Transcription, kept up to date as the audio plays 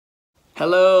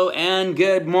Hello and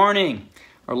good morning,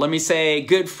 or let me say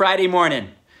good Friday morning.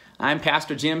 I'm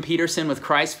Pastor Jim Peterson with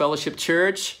Christ Fellowship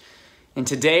Church, and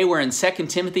today we're in 2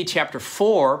 Timothy chapter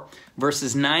 4,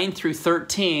 verses 9 through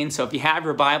 13. So if you have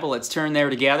your Bible, let's turn there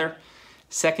together.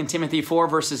 2 Timothy 4,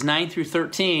 verses 9 through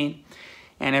 13.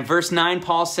 And in verse 9,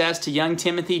 Paul says to young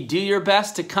Timothy, do your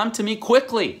best to come to me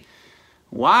quickly.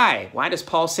 Why? Why does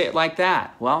Paul say it like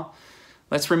that? Well,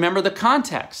 let's remember the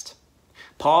context.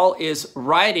 Paul is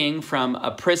writing from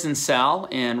a prison cell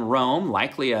in Rome,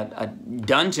 likely a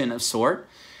dungeon of sort,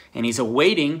 and he's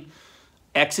awaiting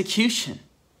execution.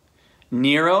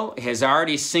 Nero has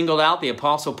already singled out the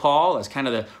Apostle Paul as kind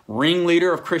of the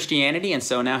ringleader of Christianity, and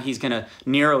so now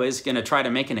Nero is going to try to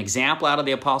make an example out of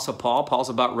the Apostle Paul. Paul's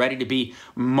about ready to be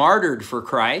martyred for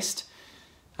Christ,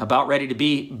 about ready to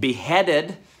be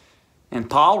beheaded, and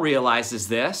Paul realizes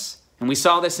this. And we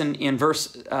saw this in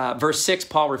verse 6.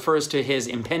 Paul refers to his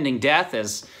impending death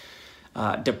as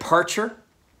departure.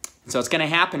 So it's going to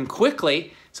happen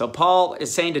quickly. So Paul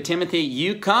is saying to Timothy,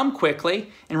 you come quickly.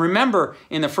 And remember,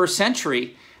 in the first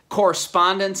century,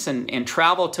 correspondence and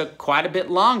travel took quite a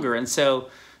bit longer. And so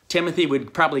Timothy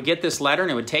would probably get this letter, and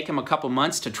it would take him a couple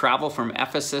months to travel from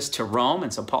Ephesus to Rome.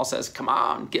 And so Paul says, come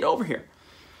on, get over here.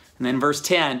 And then verse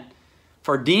 10,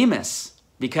 for Demas,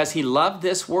 because he loved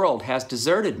this world, has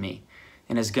deserted me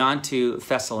and has gone to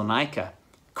Thessalonica.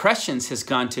 Crescens has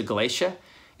gone to Galatia,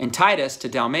 and Titus to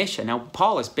Dalmatia. Now,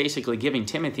 Paul is basically giving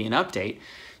Timothy an update.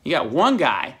 You got one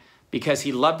guy, because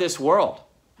he loved this world,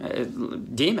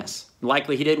 Demas.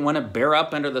 Likely he didn't want to bear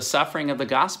up under the suffering of the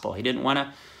gospel. He didn't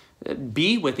want to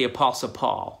be with the Apostle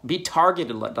Paul, be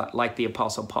targeted like the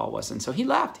Apostle Paul was. And so he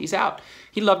left. He's out.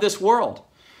 He loved this world.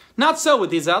 Not so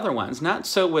with these other ones. Not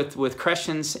so with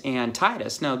Crescens and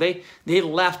Titus. No, they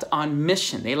left on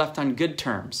mission. They left on good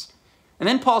terms. And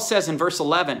then Paul says in verse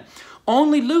 11,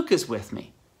 only Luke is with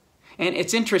me. And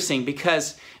it's interesting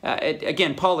because,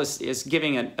 again, Paul is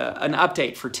giving an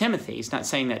update for Timothy. He's not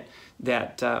saying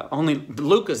that only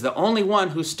Luke is the only one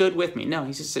who stood with me. No,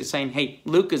 he's just saying, hey,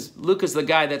 Luke is the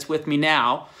guy that's with me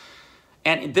now.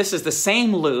 And this is the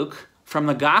same Luke from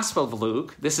the Gospel of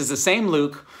Luke. This is the same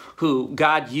Luke who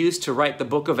God used to write the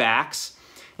book of Acts.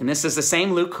 And this is the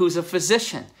same Luke who's a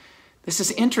physician. This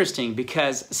is interesting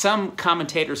because some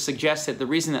commentators suggest that the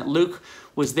reason that Luke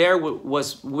was there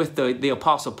was with the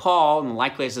Apostle Paul, and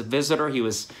likely as a visitor.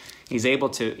 He's able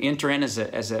to enter in as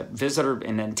a visitor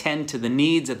and attend to the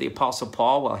needs of the Apostle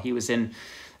Paul while he was in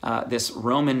this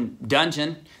Roman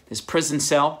dungeon, this prison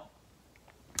cell.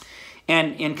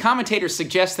 And commentators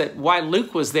suggest that why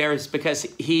Luke was there is because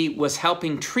he was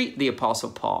helping treat the Apostle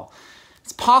Paul.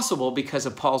 It's possible because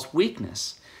of Paul's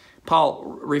weakness. Paul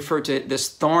referred to this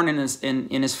thorn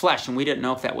in his flesh, and we didn't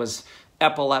know if that was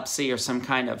epilepsy or some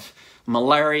kind of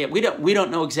malaria. We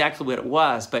don't know exactly what it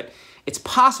was, but it's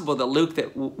possible that Luke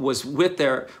that was with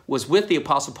the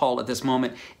Apostle Paul at this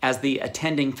moment as the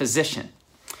attending physician.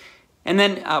 And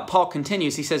then Paul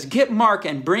continues. He says, get Mark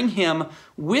and bring him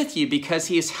with you because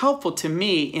he is helpful to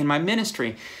me in my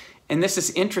ministry. And this is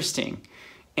interesting.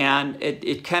 And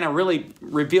it kind of really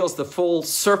reveals the full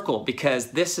circle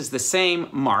because this is the same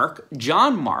Mark,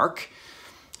 John Mark,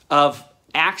 of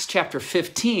Acts chapter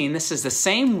 15. This is the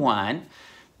same one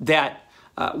that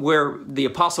where the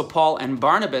Apostle Paul and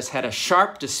Barnabas had a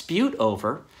sharp dispute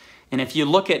over. And if you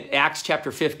look at Acts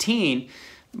chapter 15,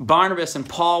 Barnabas and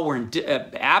Paul were in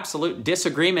absolute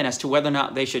disagreement as to whether or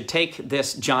not they should take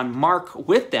this John Mark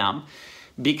with them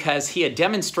because he had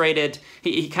demonstrated,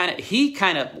 he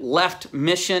kind of left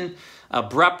mission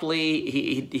abruptly.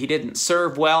 He didn't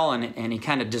serve well, and he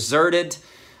kind of deserted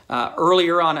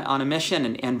earlier on a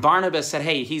mission. And Barnabas said,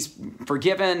 hey, he's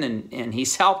forgiven and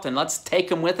he's helped, and let's take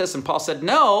him with us. And Paul said,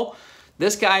 no,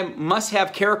 this guy must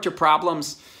have character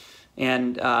problems.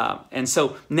 And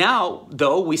so now,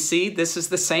 though, we see this is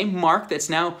the same Mark that's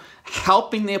now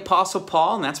helping the Apostle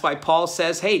Paul, and that's why Paul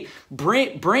says, hey,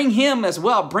 bring him as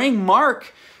well. Bring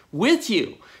Mark with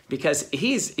you, because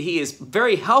he is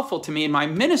very helpful to me in my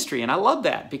ministry. And I love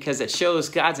that because it shows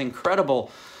God's incredible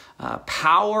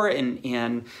power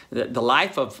in the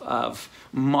life of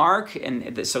Mark.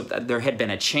 And so there had been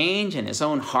a change in his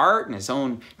own heart and his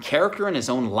own character and his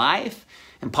own life.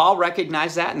 And Paul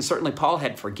recognized that, and certainly Paul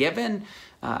had forgiven.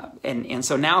 And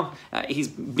so now he's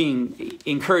being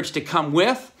encouraged to come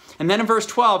with. And then in verse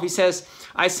 12, he says,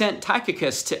 I sent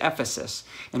Tychicus to Ephesus.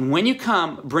 And when you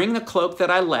come, bring the cloak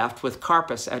that I left with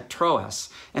Carpus at Troas,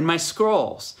 and my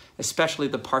scrolls, especially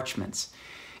the parchments.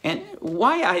 And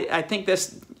why I think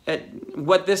this,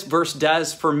 what this verse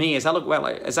does for me as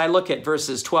I look at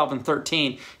verses 12 and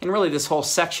 13, and really this whole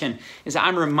section, is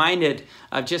I'm reminded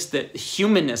of just the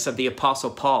humanness of the Apostle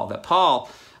Paul. That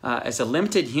Paul as a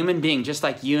limited human being, just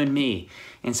like you and me.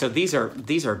 And so these are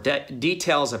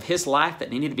details of his life that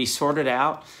need to be sorted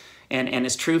out. And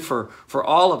it's true for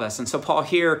all of us. And so Paul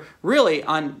here, really,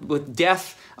 with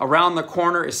death around the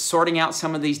corner, is sorting out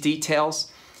some of these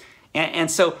details.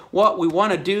 And so what we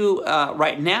want to do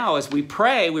right now as we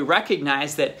pray, we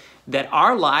recognize that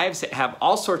our lives have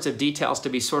all sorts of details to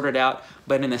be sorted out,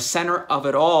 but in the center of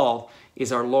it all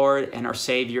is our Lord and our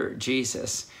Savior,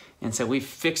 Jesus. And so we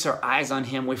fix our eyes on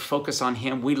him, we focus on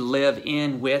him, we live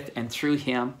in, with, and through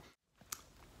him.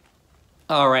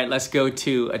 All right, let's go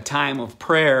to a time of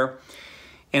prayer.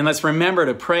 And let's remember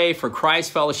to pray for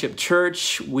Christ Fellowship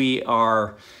Church. We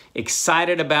are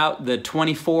excited about the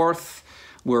 24th,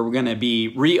 where we're going to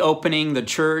be reopening the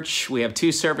church. We have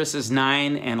 2 services,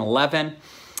 9 and 11.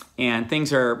 And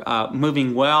things are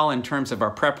moving well in terms of our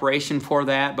preparation for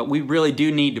that. But we really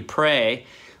do need to pray.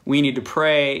 We need to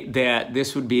pray that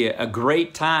this would be a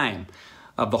great time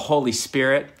of the Holy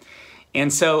Spirit.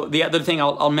 And so the other thing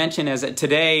I'll mention is that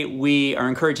today we are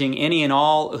encouraging any and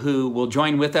all who will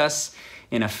join with us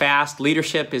in a fast.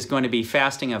 Leadership is going to be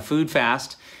fasting a food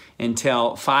fast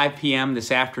until 5 p.m.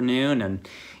 this afternoon.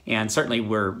 And certainly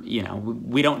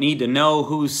we don't need to know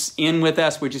who's in with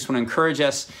us. We just want to encourage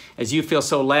us as you feel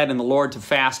so led in the Lord to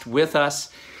fast with us.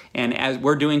 And as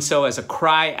we're doing so as a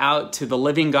cry out to the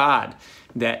living God,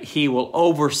 that he will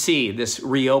oversee this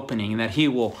reopening, that he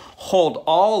will hold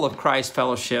all of Christ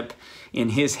Fellowship in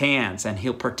his hands, and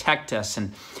he'll protect us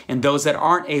and those that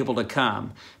aren't able to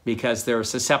come because they're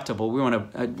susceptible. We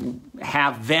want to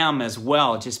have them as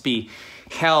well just be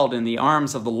held in the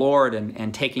arms of the Lord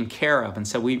and taken care of. And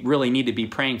so we really need to be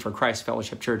praying for Christ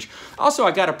Fellowship Church. Also,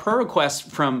 I got a prayer request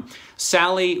from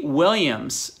Sally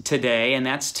Williams today, and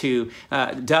that's to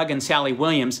Doug and Sally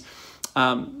Williams.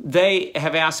 They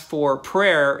have asked for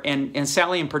prayer, and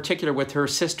Sally in particular with her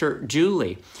sister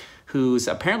Julie, who's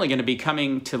apparently going to be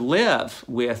coming to live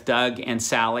with Doug and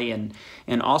Sally, and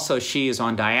also she is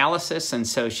on dialysis, and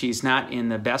so she's not in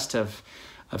the best of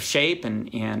shape and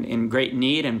in great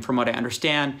need. And from what I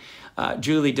understand,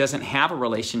 Julie doesn't have a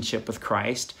relationship with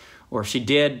Christ, or if she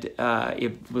did,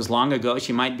 it was long ago.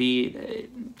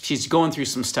 She's going through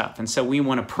some stuff, and so we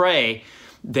want to pray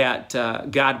that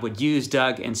God would use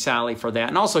Doug and Sally for that.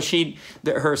 And also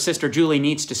her sister Julie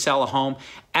needs to sell a home,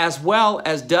 as well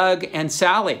as Doug and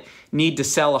Sally need to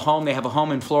sell a home. They have a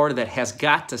home in Florida that has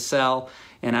got to sell.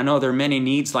 And I know there are many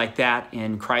needs like that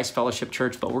in Christ Fellowship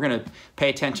Church, but we're going to pay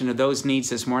attention to those needs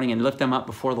this morning and lift them up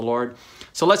before the Lord.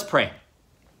 So let's pray.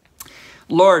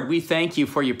 Lord, we thank you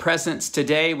for your presence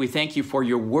today. We thank you for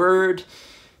your word.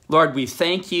 Lord, we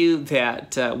thank you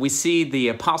that we see the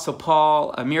Apostle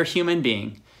Paul, a mere human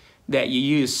being, that you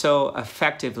use so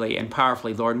effectively and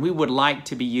powerfully, Lord. And we would like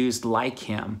to be used like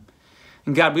him.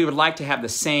 And God, we would like to have the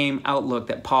same outlook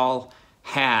that Paul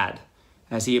had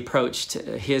as he approached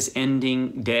his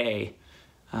ending day.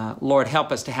 Lord,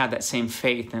 help us to have that same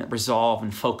faith and resolve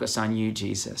and focus on you,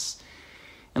 Jesus.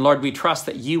 And Lord, we trust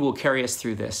that you will carry us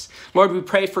through this. Lord, we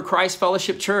pray for Christ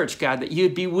Fellowship Church, God, that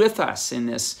you'd be with us in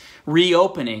this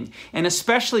reopening, and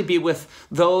especially be with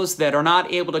those that are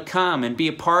not able to come and be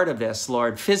a part of this,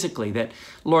 Lord, physically, that,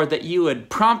 Lord, that you would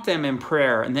prompt them in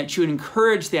prayer and that you would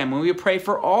encourage them. And we pray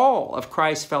for all of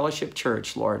Christ Fellowship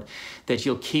Church, Lord, that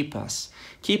you'll keep us.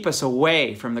 Keep us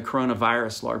away from the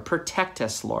coronavirus, Lord. Protect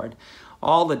us, Lord,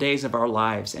 all the days of our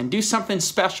lives. And do something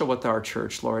special with our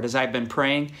church, Lord, as I've been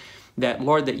praying that,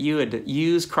 Lord, that you would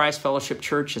use Christ Fellowship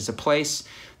Church as a place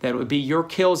that would be your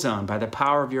kill zone by the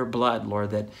power of your blood,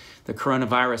 Lord, that the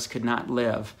coronavirus could not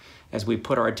live as we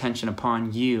put our attention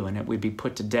upon you, and it would be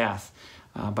put to death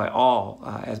by all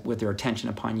with their attention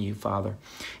upon you, Father.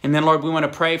 And then, Lord, we want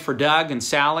to pray for Doug and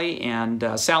Sally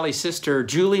and Sally's sister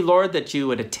Julie, Lord, that you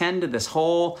would attend to this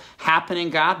whole happening,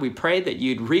 God. We pray that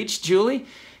you'd reach Julie.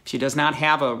 If she does not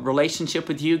have a relationship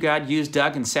with you, God, use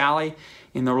Doug and Sally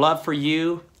in their love for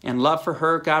you and love for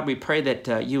her. God, we pray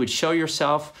that you would show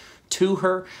yourself to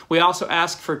her. We also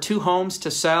ask for 2 homes to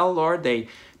sell, Lord. They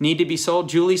need to be sold.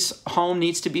 Julie's home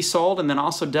needs to be sold, and then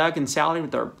also Doug and Sally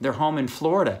with their home in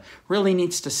Florida really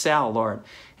needs to sell, Lord.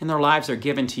 And their lives are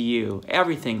given to you,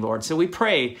 everything, Lord. So we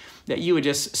pray that you would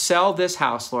just sell this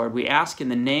house, Lord. We ask in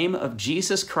the name of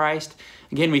Jesus Christ.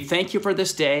 Again, we thank you for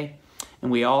this day, and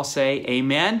we all say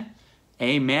amen,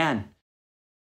 amen.